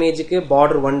வந்திருக்கு. எந்த இமேஜுக்கு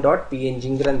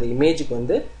border1.pngங்கிற அந்த இமேஜுக்கு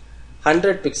வந்து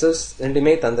 100 பிக்சல்ஸ்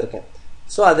ரெண்டுமே தந்திருக்கேன்.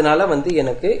 ஸோ அதனால வந்து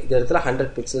எனக்கு இந்த இடத்துல 100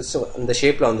 பிக்சல்ஸ் அந்த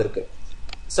ஷேப்ல வந்திருக்கு.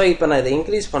 ஸோ இப்போ நான் இதை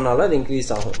இன்க்ரீஸ் பண்ணாலும் அது இன்க்ரீஸ்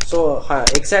ஆகும். ஸோ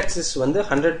எக்ஸ் ஆக்சிஸ் வந்து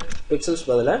 100 பிக்சல்ஸ்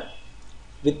பதிலாக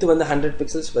வித் வந்து 100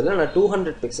 பிக்சல்ஸ் பதிலாக நான்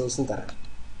 200 பிக்சல்ஸ்னு தரேன்.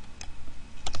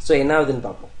 ஸோ என்ன ஆகுதுன்னு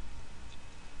பார்ப்போம்.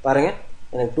 பாருங்க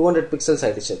எனக்கு 200 பிக்சல்ஸ்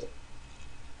ஆயிடுச்சு அது.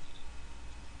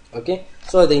 ஓகே,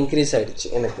 ஸோ அது இன்க்ரீஸ் ஆயிடுச்சு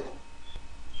எனக்கு.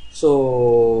 ஸோ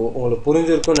உங்களுக்கு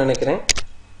புரிஞ்சிருக்கும்னு நினைக்கிறேன்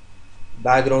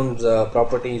background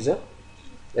properties.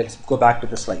 Let's go back to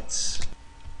the slides.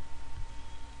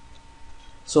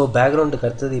 So பேக்ரவுண்டுக்கு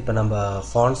அடுத்தது இப்போ நம்ம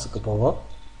ஃபாண்ட்ஸுக்கு போவோம்.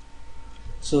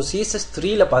 ஸோ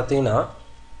CSS3ல பார்த்தீங்கன்னா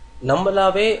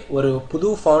நம்மளாவே ஒரு புது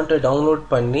ஃபாண்ட்டை டவுன்லோட்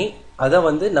பண்ணி அதை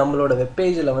வந்து நம்மளோட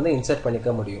வெப்பேஜில் வந்து இன்சர்ட் பண்ணிக்க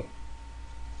முடியும்.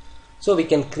 So we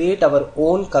can create our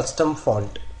own custom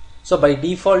font. So by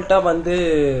டிஃபால்ட்டாக வந்து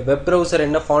வெப் ப்ரௌசர்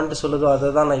என்ன ஃபாண்ட் சொல்லுதோ அதை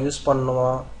தான் நான் யூஸ்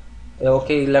பண்ணுவேன்.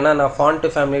 ஓகே, இல்லைனா நான் ஃபாண்ட்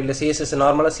ஃபேமிலியில் CSS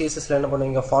நார்மலாக CSSல என்ன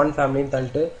பண்ணுவீங்க, ஃபாண்ட் ஃபேமிலின்னு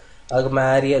தந்துட்டு அதுக்கு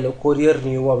மேரியல் கொரியர்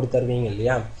நியூ அப்படி தருவீங்க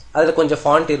இல்லையா. அதில் கொஞ்சம்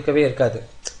ஃபாண்ட் இருக்கவே இருக்காது.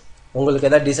 உங்களுக்கு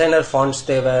ஏதாவது டிசைனர் ஃபாண்ட்ஸ்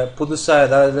தேவை, புதுசாக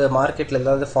ஏதாவது மார்க்கெட்டில்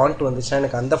ஏதாவது ஃபாண்ட் வந்துச்சுன்னா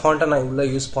எனக்கு அந்த ஃபாண்ட்டை நான் இவ்வளோ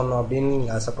யூஸ் பண்ணணும் அப்படின்னு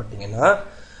நீங்கள் ஆசைப்பட்டீங்கன்னா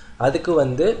அதுக்கு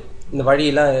வந்து இந்த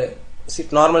வழியெல்லாம்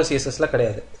நார்மல் CSSல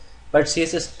கிடையாது. பட்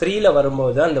CSS3ல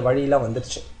வரும்போது அந்த வழியெல்லாம்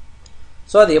வந்துடுச்சு.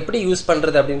 ஸோ அது எப்படி யூஸ்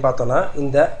பண்ணுறது அப்படின்னு பார்த்தோன்னா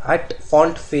இந்த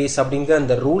 @font_face அப்படிங்கிற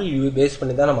அந்த ரூல் பேஸ்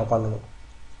பண்ணி தான் நம்ம பண்ணணும்.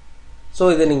 ஸோ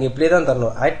இதை நீங்கள் இப்படியே தான்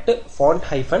தரணும்.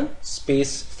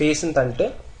 @font_face தந்துட்டு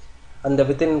அந்த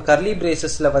வித்தின் கர்லி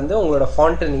பிரேசஸில் வந்து உங்களோட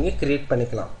ஃபாண்ட்டை நீங்கள் கிரியேட்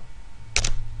பண்ணிக்கலாம்.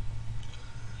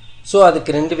 ஸோ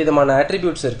அதுக்கு 2 விதமான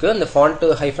ஆட்ரிபியூட்ஸ் இருக்குது அந்த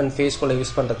font-face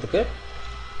யூஸ் பண்ணுறதுக்கு.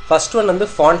 ஃபர்ஸ்ட் ஒன் வந்து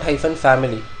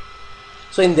font-family.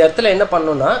 ஸோ இந்த இடத்துல என்ன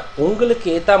பண்ணணும்னா உங்களுக்கு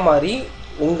ஏற்ற மாதிரி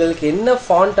உங்களுக்கு என்ன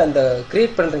ஃபாண்ட் அந்த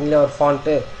கிரியேட் பண்ணுறீங்களே ஒரு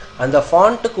ஃபாண்ட்டு, அந்த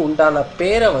ஃபாண்ட்டுக்கு உண்டான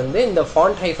பேரை வந்து இந்த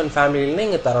font-family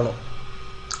இங்கே தரணும்.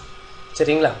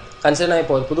 சரிங்களா? கன்சிடர் நான்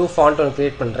இப்போ ஒரு புது ஃபாண்ட் ஒன்று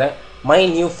கிரியேட் பண்ணுறேன், மை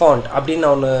நியூ ஃபாண்ட் அப்படின்னு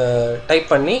நான் ஒன்று டைப்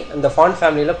பண்ணி அந்த ஃபாண்ட்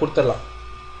ஃபேமிலியில் கொடுத்துடலாம்.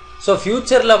 ஸோ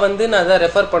ஃபியூச்சரில் வந்து நான் அதை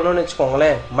ரெஃபர் பண்ணணும்னு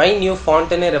வச்சுக்கோங்களேன், மை நியூ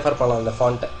ஃபாண்ட்டுன்னே ரெஃபர் பண்ணலாம் அந்த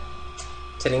ஃபாண்ட்டை.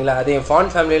 சரிங்களா? அது என்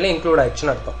ஃபாண்ட் ஃபேமிலியில் இன்க்ளூட்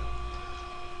ஆயிடுச்சுன்னு அர்த்தம்.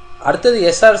 அடுத்தது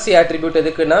SRC ஆட்ரிபியூட்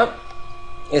எதுக்குன்னா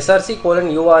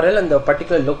src:URL அந்த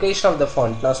particular location of the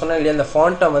font. நான் சொன்னேன் இல்லையா அந்த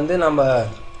ஃபாண்ட்டை வந்து நம்ம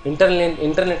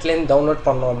இன்டர்நெட்லேருந்து டவுன்லோட்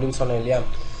பண்ணோம் அப்படின்னு சொன்னேன் இல்லையா.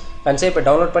 கன்செப்ட் இப்போ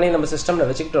டவுன்லோட் பண்ணி நம்ம சிஸ்டமில்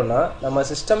வச்சுக்கிட்டோம்னா நம்ம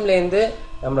சிஸ்டம்லேருந்து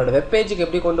நம்மளோட வெப்பேஜுக்கு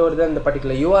எப்படி கொண்டு வருது அந்த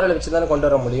பர்டிகுலர் URL வச்சு தானே கொண்டு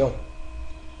வர முடியும்.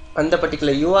 அந்த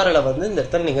பர்டிகுலர் URL வந்து இந்த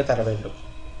இடத்துல நீங்கள் தர வேண்டும்.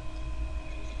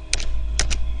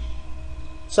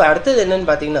 ஸோ அடுத்தது என்னன்னு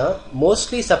பார்த்தீங்கன்னா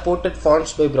mostly supported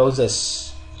fonts by browsers.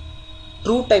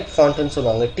 True type ஃபாண்ட்னு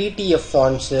சொல்லுவாங்க, TTF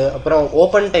ஃபாண்ட்ஸு, அப்புறம்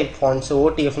ஓப்பன் டைப் ஃபாண்ட்ஸு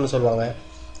OTFன்னு சொல்லுவாங்க.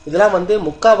 இதெல்லாம் வந்து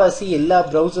முக்கால்வாசி எல்லா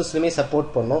ப்ரௌசர்ஸ்லையுமே சப்போர்ட்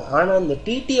பண்ணும். ஆனால் இந்த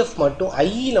TTF மட்டும்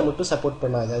IEல மட்டும் சப்போர்ட்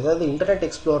பண்ணாது. அதாவது இன்டர்நெட்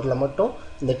எக்ஸ்ப்ளோரில் மட்டும்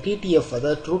இந்த TTF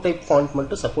அதாவது ட்ரூ டைப் ஃபாண்ட்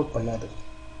மட்டும் சப்போர்ட் பண்ணாது.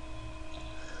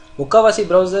 முக்கால்வாசி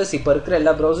ப்ரௌசர்ஸ் இப்போ இருக்கிற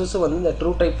எல்லா ப்ரௌசர்ஸும் வந்து இந்த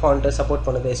ட்ரூ டைப் ஃபாண்ட்டை சப்போர்ட்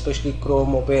பண்ணுது, எஸ்பெஷலி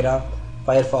க்ரோம், ஒபேரா,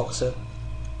 ஃபயர்ஃபாக்ஸு.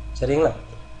 சரிங்களா?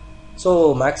 ஸோ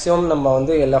மேக்ஸிமம் நம்ம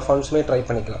வந்து எல்லா ஃபாண்ட்ஸுமே ட்ரை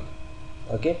பண்ணிக்கலாம்.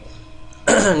 ஓகே,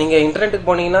 நீங்கள் இன்டர்நெட்டுக்கு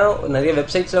போனீங்கன்னா நிறைய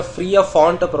வெப்சைட்ஸில் ஃப்ரீயாக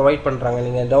ஃபாண்ட்டை ப்ரொவைட் பண்ணுறாங்க,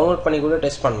 நீங்கள் டவுன்லோட் பண்ணி கூட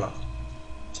டெஸ்ட் பண்ணலாம்.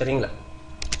 சரிங்களா?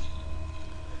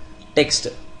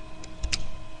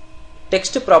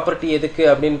 டெக்ஸ்ட் ப்ராப்பர்ட்டி எதுக்கு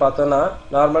அப்படின்னு பார்த்தோன்னா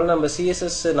நார்மலாக நம்ம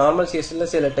நார்மல் CSSல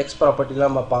சில டெக்ஸ்ட்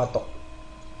ப்ராப்பர்ட்டிலாம் நம்ம பார்த்தோம்.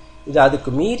 இது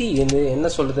அதுக்கு மீறி என்ன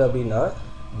சொல்லுது அப்படின்னா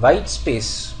ஒயிட்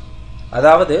ஸ்பேஸ்,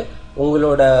 அதாவது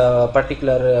உங்களோட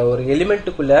பர்டிகுலர் ஒரு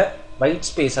எலிமெண்ட்டுக்குள்ள ஒயிட்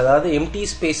ஸ்பேஸ் அதாவது எம்டி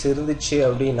ஸ்பேஸ் இருந்துச்சு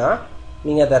அப்படின்னா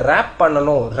நீங்கள் அதை ரேப்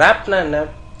பண்ணணும். ரேப்னா என்ன,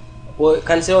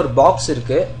 கன்சிடர் ஒரு பாக்ஸ்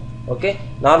இருக்குது. ஓகே,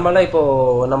 நார்மலாக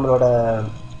இப்போது நம்மளோட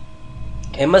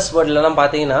MS வேர்ட்லலாம்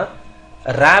பார்த்தீங்கன்னா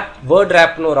வேர்ட்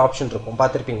ரேப்னு ஒரு ஆப்ஷன் இருக்கும்,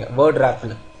 பார்த்துருப்பீங்க வேர்ட்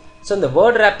ரேப்னு. ஸோ இந்த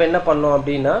வேர்ட் ரேப் என்ன பண்ணும்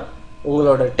அப்படின்னா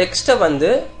உங்களோட டெக்ஸ்ட்டை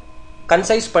வந்து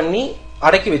கன்சைஸ் பண்ணி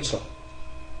அடக்கி வச்சிடும்.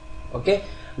 ஓகே,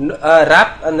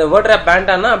 ரேப் அந்த வேர்ட் ரேப்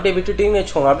பேண்டானா அப்படியே விட்டுட்டீங்கன்னு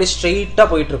வச்சுக்கோங்க, அப்படியே ஸ்ட்ரெயிட்டாக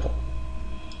போயிட்டு இருக்கும்,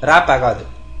 ரேப் ஆகாது.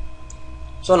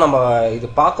 ஸோ நம்ம இது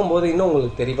பார்க்கும்போது இன்னும்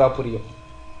உங்களுக்கு தெளிவாக புரியும்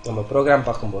நம்ம ப்ரோக்ராம்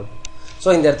பார்க்கும்போது. ஸோ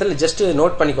இந்த இடத்துல ஜஸ்ட்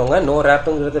நோட் பண்ணிக்கோங்க, நோ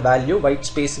ரேப்புங்கிறது வேல்யூ, ஒயிட்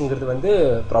ஸ்பேஸுங்கிறது வந்து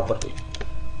ப்ராப்பர்ட்டி.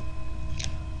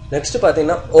 நெக்ஸ்ட்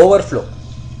பார்த்தீங்கன்னா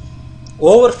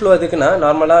ஓவர்ஃப்ளோ எதுக்குன்னா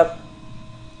நார்மலாக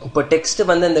இப்போ டெக்ஸ்ட்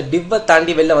வந்து அந்த டிவ்வை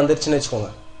தாண்டி வெளில வந்துருச்சுன்னு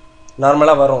வச்சுக்கோங்க,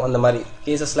 நார்மலாக வரும் அந்த மாதிரி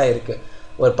கேசஸ்லாம் இருக்குது.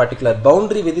 ஒரு பர்டிகுலர்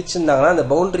பவுண்டரி விதிச்சிருந்தாங்கன்னா அந்த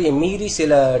பவுண்டரியை மீறி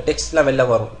சில டெக்ஸ்ட்லாம் வெளில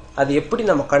வரும். அது எப்படி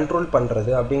நம்ம கண்ட்ரோல்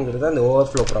பண்ணுறது அப்படிங்கிறது அந்த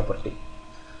ஓவர்ஃப்ளோ ப்ராப்பர்ட்டி.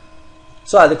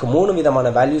 ஸோ அதுக்கு 3 விதமான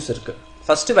வேல்யூஸ் இருக்குது.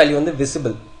 ஃபர்ஸ்ட் வேல்யூ வந்து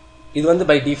விசிபிள், இது வந்து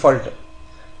by default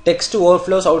text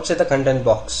overflows out side the content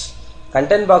box.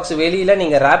 Content box வெளியில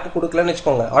நீங்க wrap கொடுக்கலன்னு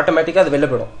வெச்சுக்கோங்க ஆட்டோமேட்டிக்கா அது வெளிய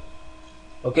போய்டும்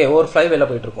ஓகே ஓவர்ஃப்ளோ வெளிய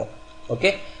போயிட்டு இருக்கும் ஓகே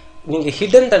நீங்க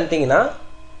ஹிடன் தந்தீங்கன்னா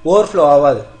ஓவர்ஃப்ளோ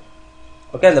ஆகாது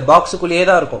ஓகே அந்த பாக்ஸ்க்குள்ளேயே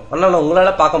தான் இருக்கும் ஆனா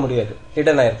உங்களால பார்க்க முடியாது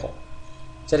ஹிடன் ஆயிருக்கும்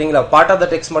சரிங்களா பார்ட் ஆஃப் தி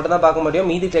டெக்ஸ்ட் மட்டும் தான் பார்க்க முடியும்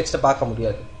மீதி டெக்ஸ்ட் பார்க்க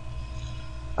முடியாது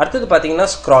அடுத்து பாத்தீங்கன்னா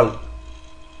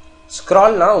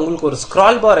ஸ்க்ரால்னா உங்களுக்கு ஒரு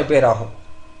ஸ்க்ரால் பார் appear ஆகும்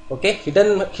ஓகே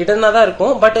ஹிடனா தான்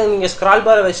இருக்கும் பட் நீங்க ஸ்க்ரால்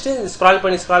பாரை வச்சிட்டு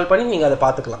ஸ்க்ரால் பண்ணி நீங்க அதை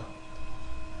பார்த்துக்கலாம்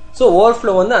சோ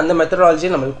ஓவர்ஃப்ளோ வந்து அந்த மெத்தடாலஜி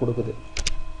நமக்கு கொடுக்குது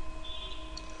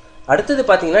அடுத்து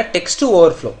பாத்தீங்கன்னா டெக்ஸ்ட்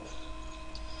ஓவர்ஃப்ளோ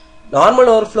நார்மல்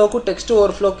ஓவர்ஃப்ளோக்கு டெக்ஸ்ட்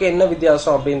ஓவர்ஃப்ளோக்கு என்ன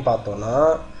வித்தியாசம் அப்படினு பார்த்தோம்னா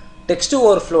டெக்ஸ்ட்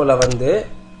ஓவர்ஃப்ளோல வந்து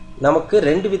நமக்கு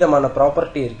ரெண்டு விதமான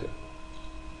ப்ராப்பர்ட்டி இருக்கு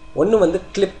ஒன்னு வந்து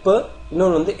கிளிப்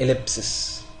இன்னொன்னு வந்து எலிப்சிஸ்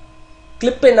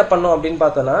கிளிப் என்ன பண்ணும் அப்படினு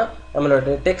பார்த்தோம்னா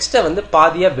நம்மளோட டெக்ஸ்ட்டை வந்து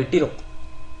பாதியா வெட்டிரும்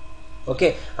ஓகே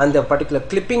அந்த பர்టిక్యులர்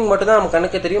கிளிப்பிங் மட்டும் தான் நமக்கு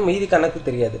கணக்கு தெரியும் மீதி கணக்கு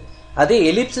தெரியாது அதே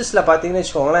எலிப்சிஸ்ல பாத்தீங்கன்னா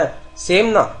வெச்சுக்கோங்களேன் சேம்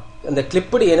தான் அந்த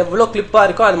கிளிப்டு எவ்வளவு கிளிப்பா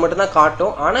இருக்கோ அது மட்டும் தான்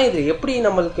காட்டும் ஆனா இது எப்படி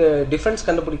நமக்கு டிஃபரன்ஸ்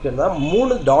கண்டுபிடிக்கிறதுனா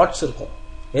மூணு டாட்ஸ் இருக்கும்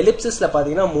எலிப்சிஸ்ல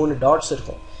பாத்தீங்கன்னா மூணு டாட்ஸ்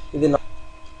இருக்கும் இது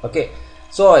ஓகே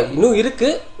சோ இன்னும் இருக்கு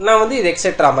நான் வந்து இது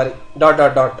எக்ஸெட்ரா மாதிரி டாட்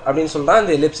டாட் டாட் அப்படினு சொல்றா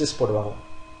அந்த எலிப்சிஸ் போடுவாங்க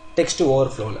டெக்ஸ்ட்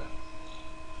ஓவர்ஃப்ளோல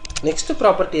நெக்ஸ்ட்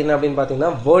ப்ராப்பர்ட்டி என்ன அப்படினு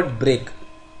பாத்தீங்கன்னா வேர்ட் பிரேக்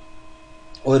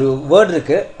ஒரு வேர்ட்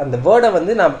இருக்கு அந்த வேர்டை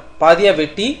வந்து நான் பாதியா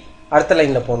வெட்டி அடுத்த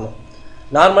லைன்ல போடணும்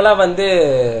நார்மலா வந்து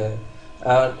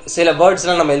சில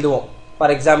வேர்ட்ஸ்லாம் நம்ம எழுதுவோம்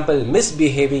ஃபார் எக்ஸாம்பிள்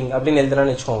மிஸ்பிஹேவிங் அப்படின்னு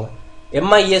எழுதுறோம்னு வெச்சுக்கோங்க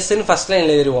MIS ன்னு ஃபர்ஸ்ட்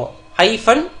லைன்ல எழுதுவோம்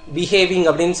ஹைஃபன் பிஹேவிங்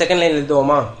அப்படின்னு செகண்ட் லைன்ல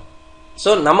எழுதுவோமா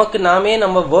சோ நமக்கு நாமே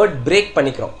நம்ம வேர்ட் பிரேக்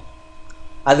பண்ணிக்கிறோம்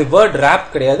அது வேர்ட்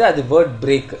ரேப் கிடையாது அது வேர்ட்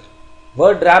பிரேக்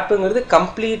வேர்ட் ரேப்ங்கிறது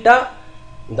கம்ப்ளீட்டா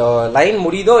இந்த லைன்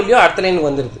முடியுதோ இல்லையோ அடுத்த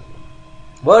லைனுக்கு வந்துருது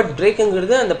வேர்ட்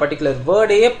பிரேக்ங்கிறது அந்த பர்టిక్యులர்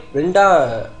வேர்டையே ரெண்டா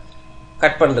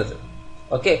கட் பண்றது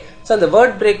ஓகே சோ அந்த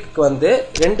வேர்ட் பிரேக்கு வந்து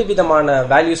ரெண்டு விதமான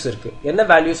வேல்யூஸ் இருக்கு என்ன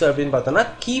வேல்யூஸ் அப்படினு பார்த்தோம்னா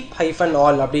கீப் ஹைஃபன்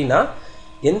ஆல் அப்படினா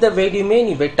எந்த வேர்டையுமே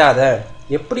நீ வெட்டாத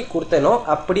எப்படி கொடுத்தனோ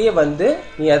அப்படியே வந்து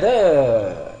நீ அதை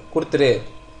கொடுத்துரு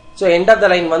so end of the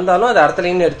line வந்தாலும் அது அடுத்த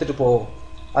லைன் எடுத்துட்டு போ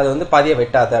அது வந்து பாதியா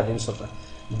வெட்டாத அப்படினு சொல்றேன்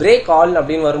பிரேக் ஆல்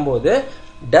அப்படினு வரும்போது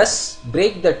does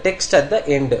break the text at the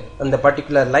end அந்த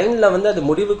பர்టిక్యులர் லைன்ல வந்து அது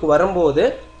முடிவுக்கு வரும்போது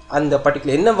அந்த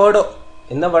பர்టిక్యులர்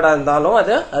என்ன வேர்டா இருந்தாலும்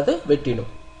அது வெட்டிடும்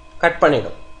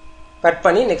கட்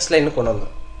பண்ணி நெக்ஸ்ட் லைனுக்கு கொண்டு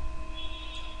வந்துரும்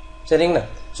சரிங்களா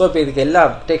சோ இப்போ இதுக்கு எல்லா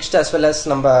டெக்ஸ்ட் as well as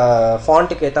நம்ம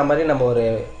ஃபாண்ட்க்கு ஏத்த மாதிரி நம்ம ஒரு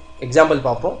எக்ஸாம்பிள்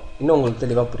பாப்போம் இன்னும் உங்களுக்கு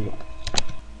தெளிவா புரியும்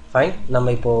ஃபைன்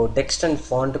நம்ம இப்போ டெக்ஸ்ட் அண்ட்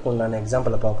ஃபாண்ட்க்கு உண்டான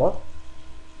எக்ஸாம்பிளை பாப்போம்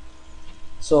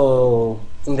சோ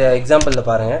இந்த எக்ஸாம்பிள்ல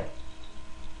பாருங்க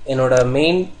என்னோட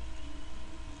மெயின்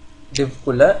div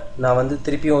குள்ள நான் வந்து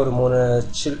திருப்பியும் ஒரு மூணு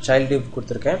child div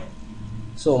கொடுத்திருக்கேன்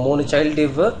சோ மூணு child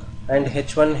div and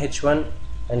h1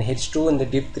 and h2 இந்த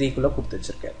div 3 குள்ள கொடுத்து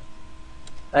வச்சிருக்கேன்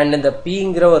and இந்த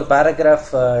p-ங்கற ஒரு paragraph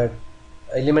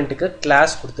எலிமெண்ட்க்கு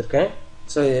கிளாஸ் கொடுத்திருக்கேன்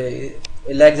சோ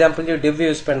எல்லா எக்ஸாம்பிள்லயும் div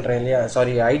யூஸ் பண்றேன் இல்லையா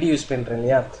சாரி id யூஸ் பண்றேன்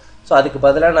இல்லையா சோ அதுக்கு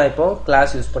பதிலா நான் இப்போ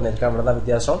கிளாஸ் யூஸ் பண்ணிருக்கேன் அவ்வளவுதான்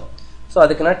வித்தியாசம் சோ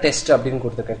அதுக்கு நான் டெஸ்ட் அப்படினு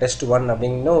கொடுத்திருக்கேன் test1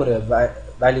 அப்படிங்கற ஒரு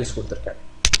வேல்யூஸ் கொடுத்திருக்கேன்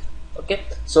ஓகே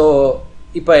சோ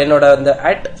இப்போ என்னோட அந்த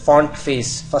 @font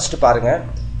face ஃபர்ஸ்ட் பாருங்க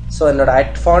சோ என்னோட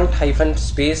 @font hyphen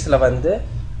spaceல வந்து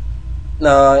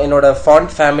நான் என்னோட font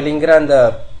familyங்கற அந்த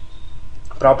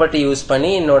ப்ராப்பர்ட்டி யூஸ்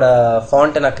பண்ணி என்னோட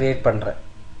font நான் கிரியேட் பண்றேன்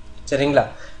சரிங்களா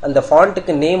அந்த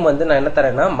fontக்கு நேம் வந்து நான் என்ன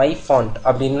தரேன்னா my font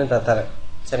அப்படினு தரேன்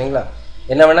சரிங்களா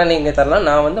என்ன வேணா நீங்க தரலாம்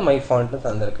நான் வந்து my font னு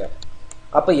தந்திருக்கேன்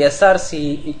அப்ப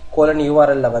src:url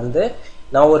ல வந்து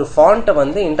நான் ஒரு ஃபாண்ட்டை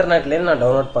வந்து இன்டர்நெட்ல நான்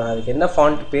டவுன்லோட் பண்ணேன் அதுக்கு என்ன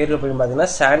ஃபாண்ட் பேர் அப்படின்னு பாத்தீங்கன்னா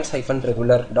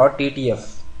sans-regular.ttf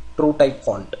ட்ரூ டைப்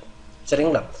ஃபாண்ட்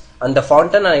சரிங்களா அந்த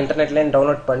ஃபாண்ட்டை நான் இன்டர்நெட்ல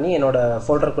டவுன்லோட் பண்ணி என்னோட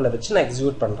ஃபோல்டருக்குள்ள வச்சு நான்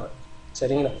எக்ஸிக்யூட் பண்றேன்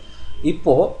சரிங்களா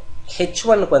இப்போ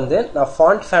h1க்கு வந்து நான்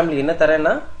ஃபாண்ட் ஃபேமிலி என்ன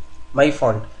தரேன்னா my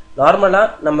font நார்மலா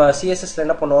நம்ம CSS ல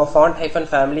என்ன பண்ணுவோம்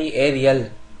font-family Arial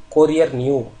Courier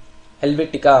New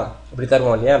Helvetica இப்படி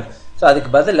தருவோம் இல்லையா சோ அதுக்கு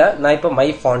பதிலா நான் இப்போ my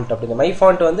font அப்படிங்க my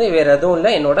font வந்து வேற எதுவும் இல்ல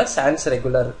என்னோட sans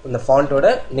regular இந்த ஃபாண்டோட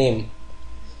நேம்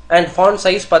and font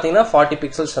size பாத்தீங்கன்னா 40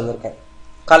 pixels வந்திருக்கேன்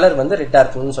கலர் வந்து ரெட்டா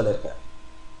இருக்குன்னு சொல்லிருக்கேன்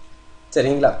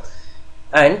சரிங்களா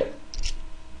and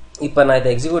இப்போ நான் இத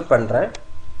எக்ஸிக்யூட் பண்றேன்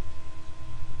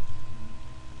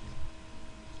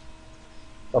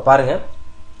இப்போ பாருங்க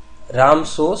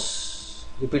ராம்சோஸ்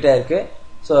ரிப்பீட் ஆயிருக்கு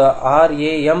சோ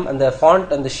RAM அந்த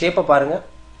ஃபாண்ட் அந்த ஷேப்பை பாருங்க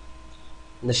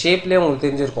இந்த ஷேப்லயே உங்களுக்கு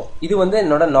தெரிஞ்சிருக்கும் இது வந்து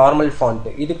என்னோட நார்மல் ஃபாண்ட்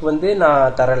இதுக்கு வந்து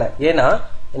நான் தரல ஏனா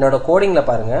என்னோட கோடிங்ல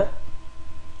பாருங்க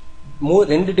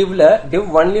ரெண்டு divல div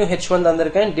 1 லயும் h1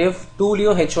 தந்திருக்கேன் div 2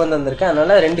 லயும் h1 தந்திருக்கேன்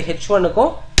அதனால ரெண்டு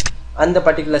h1க்கும் அந்த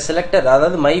பர்టిక్యులர் செலக்டர்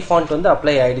அதாவது my font வந்து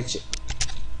அப்ளை ஆயிடுச்சு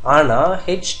ஆனா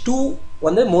h2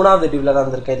 வந்து மூணாவது divல தான்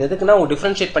தந்திருக்கேன் இது எதுக்குன்னா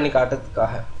டிஃபரன்ஷியேட் பண்ணி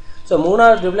காட்டுறதுக்காக ஸோ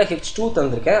மூணாவது divல h2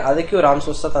 தந்திருக்கேன், அதுக்கு ஒரு arm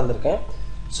source தான் தந்திருக்கேன்.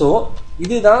 ஸோ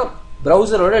இதுதான்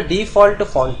ப்ரௌசரோட டிஃபால்ட்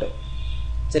ஃபாண்ட்.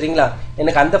 சரிங்களா?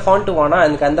 எனக்கு அந்த ஃபாண்ட் வேணாம்,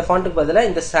 எனக்கு அந்த ஃபாண்ட்டுக்கு பதிலாக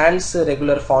இந்த சான்ஸ்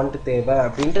ரெகுலர் ஃபாண்ட் தேவை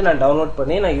அப்படின்ட்டு நான் டவுன்லோட்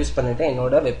பண்ணி நான் யூஸ் பண்ணிட்டேன்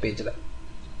என்னோட வெப் பேஜில்.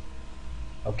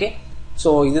 ஓகே, ஸோ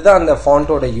இதுதான் அந்த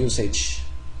ஃபாண்ட்டோட யூசேஜ்.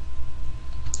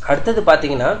 அடுத்தது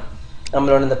பார்த்தீங்கன்னா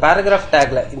நம்மளோட இந்த பேராகிராஃப்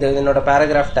டேக்ல, இந்த என்னோட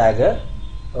பேராகிராஃப் டேகு,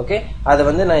 ஓகே, அதை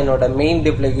வந்து நான் என்னோட மெயின்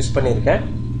டிவ்ல யூஸ் பண்ணியிருக்கேன்.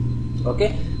 ஓகே,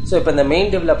 ஸோ இப்போ இந்த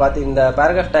மெயின் டிவ்ல பார்த்து இந்த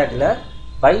பேராகிராஃப் டேக்ல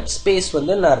ஒயிட் ஸ்பேஸ்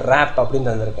வந்து நான் ரேப் அப்படின்னு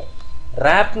தந்திருக்கேன்.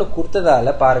 ரேப்னு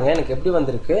கொடுத்ததால பாருங்க எனக்கு எப்படி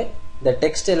வந்திருக்கு, இந்த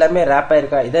டெக்ஸ்ட் எல்லாமே ரேப்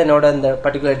ஆயிருக்கா. இதான் என்னோட இந்த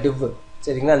பர்டிகுலர் டிவ்.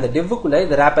 சரிங்களா? அந்த டிவ்வுக்குள்ள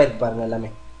இது ரேப் ஆயிருக்கு பாருங்க எல்லாமே.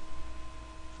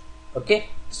 ஓகே,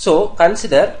 ஸோ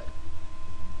கன்சிடர்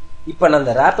இப்போ நான்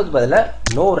அந்த ரேப்புக்கு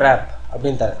பதிலாக நோ ரேப்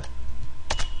அப்படின்னு தரேன்.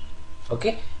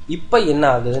 ஓகே, இப்போ என்ன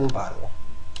ஆகுதுன்னு பாருங்க.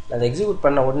 அதை எக்ஸிக்யூட்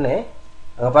பண்ண உடனே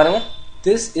அங்கே பாருங்க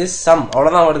திஸ் இஸ் சம்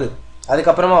அவ்வளோதான் வருது,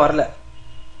 அதுக்கப்புறமா வரல.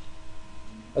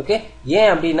 ஓகே,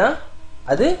 ஏன் அப்படின்னா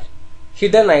அது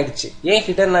ஹிடன் ஆயிடுச்சு. ஏன்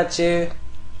ஹிடன் ஆச்சு?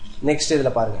 நெக்ஸ்ட்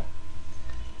இதில் பாருங்க,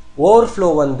 ஓவர்ஃப்ளோ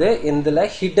வந்து இதில்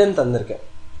hidden தந்திருக்கேன்.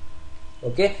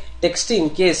 Okay, text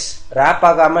in case rape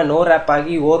ஆகாம நோ ரேப்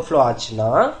ஆகி ஓவர்ஃப்ளோ ஆச்சுன்னா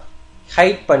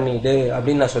ஹைட் பண்ணிடு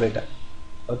அப்படின்னு நான் சொல்லிட்டேன்.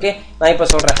 ஓகே, நான் இப்போ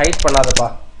சொல்றேன் ஹைட் பண்ணாதப்பா,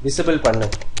 விசிபிள் பண்ணு.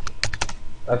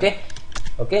 ஓகே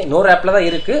ஓகே, நோ ரேப்ல தான்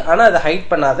இருக்கு, ஆனால் அதை ஹைட்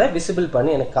பண்ணாத, விசிபிள்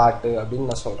பண்ணி எனக்கு காட்டு அப்படின்னு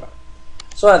நான் சொல்றேன்.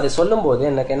 ஸோ அதை சொல்லும் போது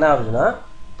எனக்கு என்ன ஆகுதுன்னா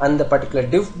அந்த பர்டிகுலர்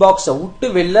டிவ் பாக்ஸை விட்டு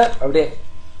வெளில அப்படியே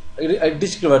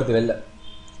அடிச்சுட்டு வருது வெளில.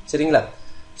 சரிங்களா?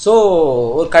 ஸோ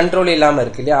ஒரு கண்ட்ரோல் இல்லாமல்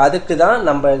இருக்கு இல்லையா? அதுக்கு தான்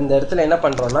நம்ம இந்த இடத்துல என்ன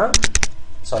பண்றோம்னா,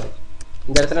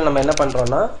 இந்த இடத்துல நம்ம என்ன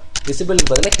பண்றோம்னா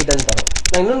விசிபிளுக்கு பதிலாக ஹிடன் தரோம்.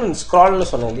 நான் இன்னொன்று ஸ்க்ரால்னு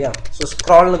சொன்னேன் இல்லையா? ஸோ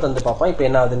ஸ்க்ரால்னு தந்து பார்ப்போம் இப்போ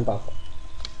என்ன ஆகுதுன்னு பார்ப்போம்.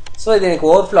 ஸோ இது எனக்கு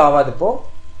ஓவர்ஃப்ளோ ஆகாது இப்போ.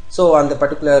 ஸோ அந்த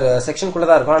பர்டிகுலர் செக்ஷனுக்குள்ளே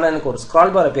தான் இருக்கும், ஆனால் எனக்கு ஒரு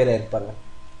ஸ்க்ரால் பார் பேர் இருப்பாங்க.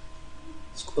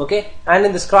 ஓகே, அண்ட்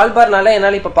இந்த ஸ்க்ரால் பார்னால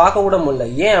என்னால் இப்போ பார்க்க கூட முடியல.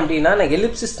 ஏன் அப்படின்னா நான்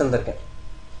எலிப்சிஸ் தந்திருக்கேன்.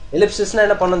 எலிப்சிஸ்னா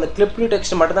என்ன பண்ணணும், இந்த கிளிப்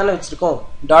டெக்ஸ்ட் மட்டும் தானே வச்சிருக்கோம்.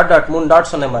 டாட் டாட் 3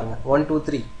 டாட் சொன்னேன் பாருங்க, 1 2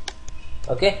 3.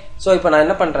 ஓகே, ஸோ இப்போ நான்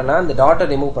என்ன பண்றேன்னா இந்த டாட்டை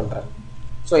ரிமூவ் பண்றேன்.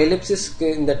 ஸோ எலிப்சிஸ்க்கு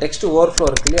இந்த டெக்ஸ்ட் ஓவர்ஃப்ளோ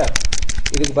இருக்கு இல்லையா,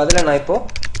 இதுக்கு பதிலாக நான் இப்போ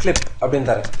கிளிப் அப்படின்னு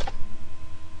தரேன்.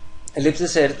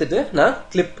 எலிப்சிஸ் எடுத்துட்டு நான்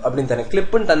கிளிப் அப்படின்னு தரேன்.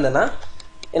 கிளிப்னு தந்தேன்னா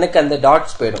எனக்கு அந்த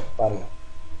டாட்ஸ் போயிடும் பாருங்க.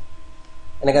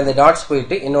 எனக்கு அந்த டாட்ஸ்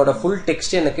போயிட்டு என்னோட ஃபுல்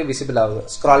டெக்ஸ்ட் எனக்கு விசிபிள் ஆகுது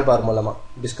ஸ்க்ரால் பார் மூலமா.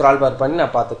 இப்படி ஸ்க்ரால் பார் பண்ணி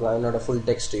நான் பார்த்துக்கலாம் என்னோட ஃபுல்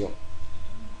டெக்ஸ்டையும்.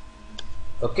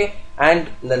 ஓகே, அண்ட்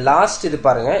இந்த லாஸ்ட் இது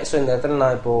பாருங்க. ஸோ இந்த இடத்துல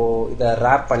நான் இப்போ இதை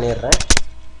ரேப் பண்ணிடுறேன்.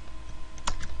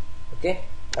 ஓகே,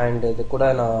 அண்ட் இது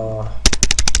கூட நான்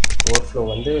ஓவர்ஃப்ளோ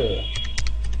வந்து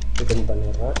ரிட்டன்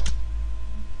பண்ணிடுறேன்.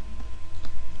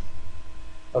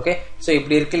 ஓகே, ஸோ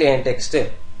இப்படி இருக்கு இல்லையா என் டெக்ஸ்ட்.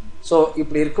 ஸோ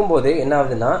இப்படி இருக்கும்போது என்ன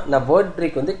ஆகுதுன்னா நான் வேர்ட்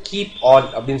பிரேக் வந்து கீப் ஆல்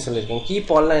அப்படின்னு சொல்லியிருக்கேன். கீப்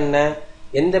ஆல்னா என்ன,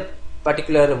 எந்த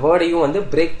பர்டிகுலர் வேர்டையும் வந்து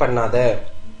பிரேக் பண்ணாத.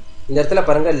 இந்த இடத்துல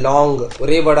பாருங்க லாங்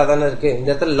ஒரே வேர்டா தானே இருக்கு, இந்த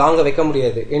இடத்துல லாங்கை வைக்க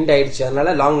முடியாது, எண்ட் ஆயிடுச்சு.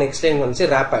 அதனால லாங் நெக்ஸ்ட் லைன் வந்துச்சு,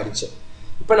 ரேப் ஆயிடுச்சு.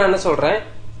 இப்போ நான் என்ன சொல்றேன்,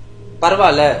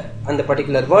 பரவாயில்ல அந்த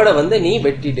பர்டிகுலர் வேர்டை வந்து நீ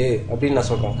வெட்டிடு அப்படின்னு நான்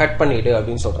சொல்றேன், கட் பண்ணிடு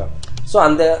அப்படின்னு சொல்றேன். ஸோ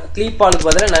அந்த கீப் ஆலுக்கு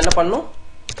பதிலாக நான் என்ன பண்ணும்,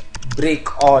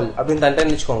 பிரேக் ஆல் அப்படின்னு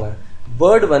தண்டேன்னு வச்சுக்கோங்க.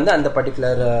 வேர்டு வந்து அந்த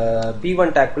பர்டிகுலர்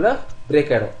P1 டேக்குள்ள பிரேக்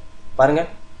ஆயிடும். பாருங்க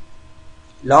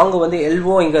லாங் வந்து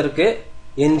LO இங்க இருக்கு,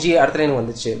 NG அடுத்த லைன்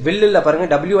வந்துச்சு. வில்லுல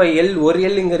பாருங்க WIL ஒரு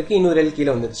L இங்க இருக்கு, இன்னொரு L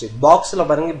கீழே வந்துருச்சு. பாக்ஸ்ல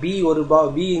பாருங்க B ஒரு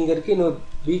B இங்க இருக்கு, இன்னொரு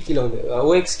B கீழே வந்து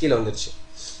OX கீழே வந்துருச்சு.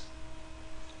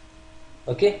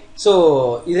 ஓகே, ஸோ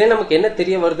இதே நமக்கு என்ன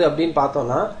தெரிய வருது அப்படின்னு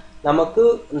பார்த்தோம்னா நமக்கு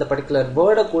இந்த பர்டிகுலர்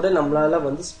வேர்டை கூட நம்மளால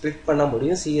வந்து ஸ்ப்ளிட் பண்ண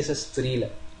முடியும் CSS3ல.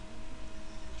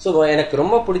 ஸோ எனக்கு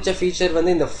ரொம்ப பிடிச்ச ஃபீச்சர்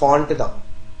வந்து இந்த ஃபாண்ட் தான்,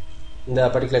 இந்த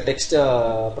பர்டிகுலர் டெக்ஸ்ட்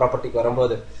ப்ராப்பர்ட்டிக்கு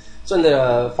வரும்போது. ஸோ இந்த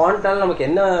ஃபாண்ட்டால் நமக்கு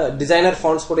என்ன டிசைனர்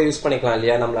ஃபாண்ட்ஸ் கூட யூஸ் பண்ணிக்கலாம்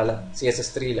இல்லையா நம்மளால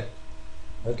CSS3ல.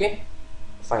 Okay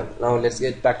fine, now let's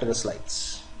get back to the slides.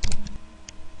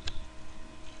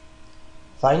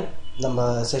 Fine, நம்ம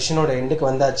செஷனோட எண்டுக்கு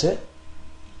வந்தாச்சு.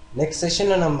 நெக்ஸ்ட்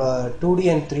செஷனில் நம்ம 2D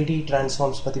அண்ட் 3D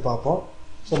ட்ரான்ஸ்ஃபார்ம்ஸ் பற்றி பார்ப்போம்.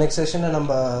 ஸோ நெக்ஸ்ட் செஷனில்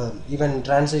நம்ம ஈவன்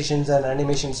ட்ரான்சிஷன்ஸ் அண்ட்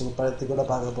அனிமேஷன்ஸ் பற்றி கூட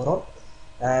பார்க்க போகிறோம்.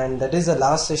 And that is the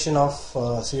last session of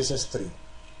CSS3.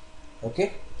 Okay,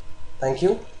 thank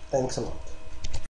you, thanks a lot.